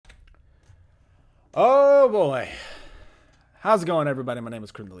Oh boy. How's it going, everybody? My name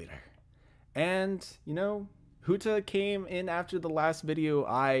is Crim the Leader. And, you know, HUTA came in after the last video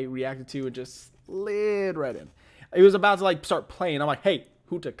I reacted to and just slid right in. It was about to like start playing. I'm like, hey,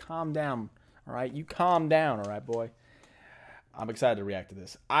 HUTA, calm down. All right, you calm down, all right, boy. I'm excited to react to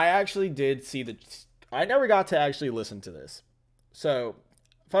this. I actually did see the... I never got to actually listen to this. So,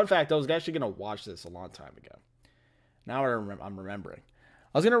 fun fact, I was actually going to watch this a long time ago. Now I'm remembering.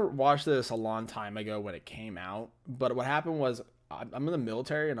 I was going to watch this a long time ago when it came out. But what happened was I'm in the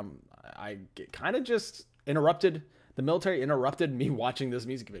military and I kind of just interrupted. The military interrupted me watching this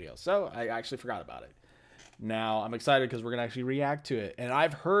music video. So I actually forgot about it. Now I'm excited because we're going to actually react to it. And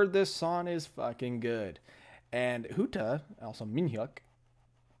I've heard this song is fucking good. And HUTA, also Minhyuk,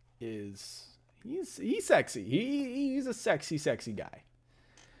 he's sexy. He's a sexy guy.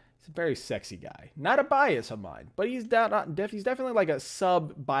 He's a very sexy guy. Not a bias of mine, but he's definitely like a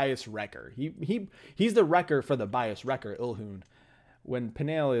sub-bias wrecker. He's the wrecker for the bias wrecker, Ilhoon, when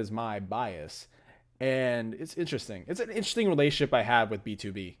Penel is my bias. And it's interesting. It's an interesting relationship I have with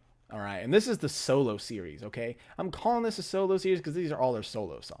B2B. All right, and this is the solo series, okay? I'm calling this a solo series because these are all their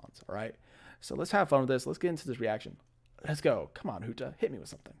solo songs, all right? So let's have fun with this. Let's get into this reaction. Let's go. Come on, HUTA. Hit me with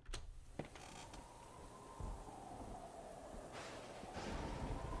something.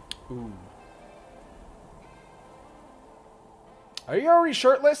 Ooh. Are you already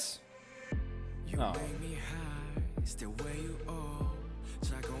shirtless? Oh.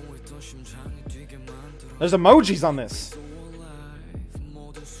 There's emojis on this.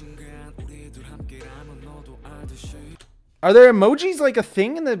 Are there emojis like a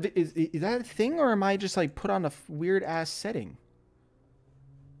thing in the... Is that a thing, or am I just like put on a weird ass setting?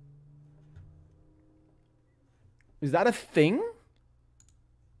 Is that a thing?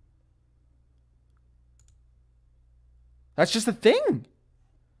 That's just a thing.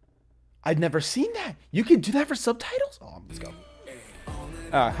 I'd never seen that. You can do that for subtitles? Oh, let's go.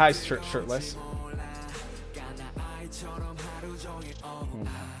 Hi, shirtless.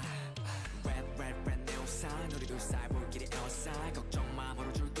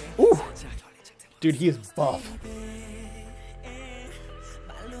 Ooh. Dude, he is buff.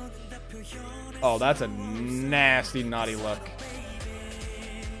 Oh, that's a nasty, naughty look.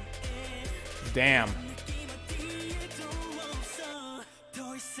 Damn.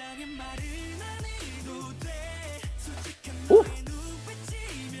 Ooh.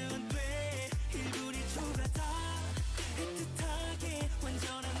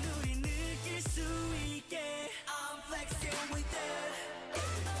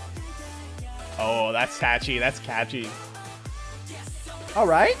 Oh, that's catchy. That's catchy. All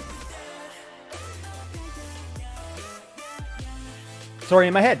right. Sorry,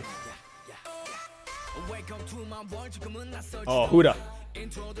 in my head. Oh, HUTA.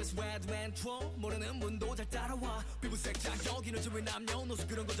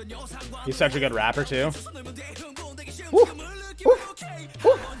 He's such a good rapper too. Woo. Woo.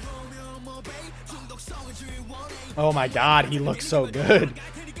 Woo. Oh my god, he looks so good.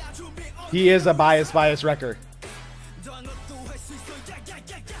 He is a bias wrecker.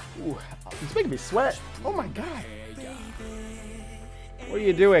 Ooh, he's making me sweat. Oh my god. What are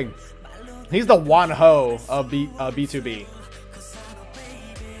you doing? He's the one ho of B2B.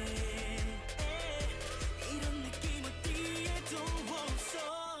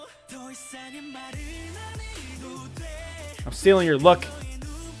 I'm stealing your look.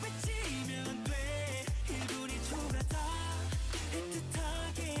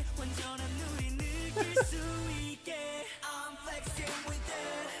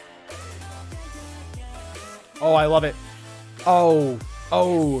 Oh, I love it. Oh.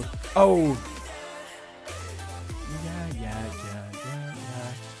 Yeah.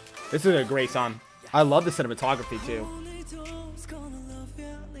 This is a great song. I love the cinematography too.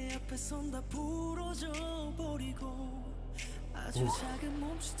 Ooh.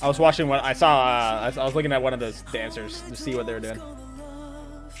 I was watching what I saw. I was looking at one of those dancers to see what they were doing.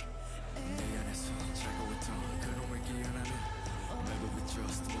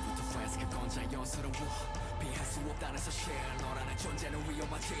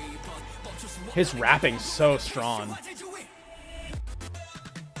 His rapping's so strong.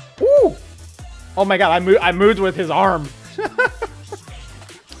 Ooh! Oh my god, I moved with his arm.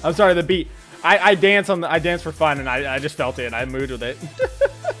 I'm sorry, the beat. I dance for fun, and I just felt it. I moved with it.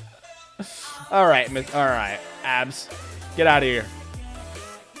 All right, abs, get out of here.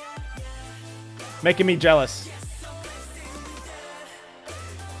 Making me jealous.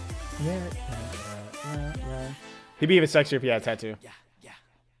 Yeah. He'd be even sexier if he had a tattoo.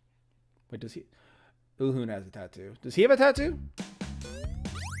 Wait, does he? Ilhoon has a tattoo. Does he have a tattoo?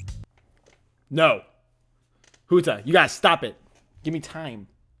 No. HUTA, you guys stop it. Give me time.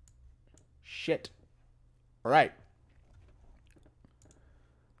 Shit. All right.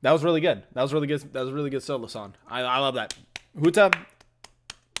 That was really good. That was really good. That was a really good solo song. I love that. HUTA,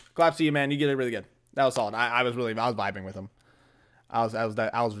 claps to you, man. You get it really good. That was solid. I was vibing with him. I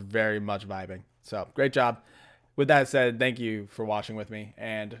was very much vibing. So great job. With that said, thank you for watching with me,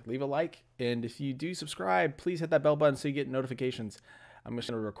 and leave a like. And if you do subscribe, please hit that bell button so you get notifications. I'm just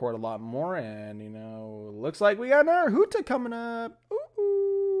gonna record a lot more, and you know, looks like we got our HUTA coming up.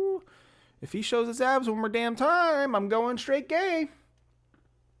 Ooh. If he shows his abs one more damn time, I'm going straight gay.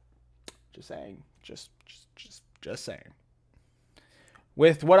 Just saying. Just saying.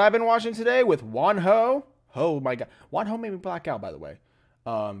 With what I've been watching today with Wonho. Oh my god. Wonho made me black out, by the way.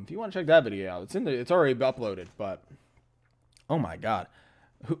 If you want to check that video out, it's already uploaded, but oh my god.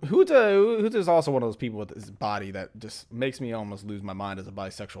 HUTA is also one of those people with his body that just makes me almost lose my mind as a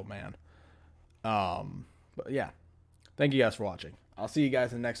bisexual man. But yeah. Thank you guys for watching. I'll see you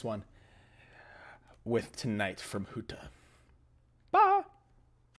guys in the next one with Tonight from HUTA.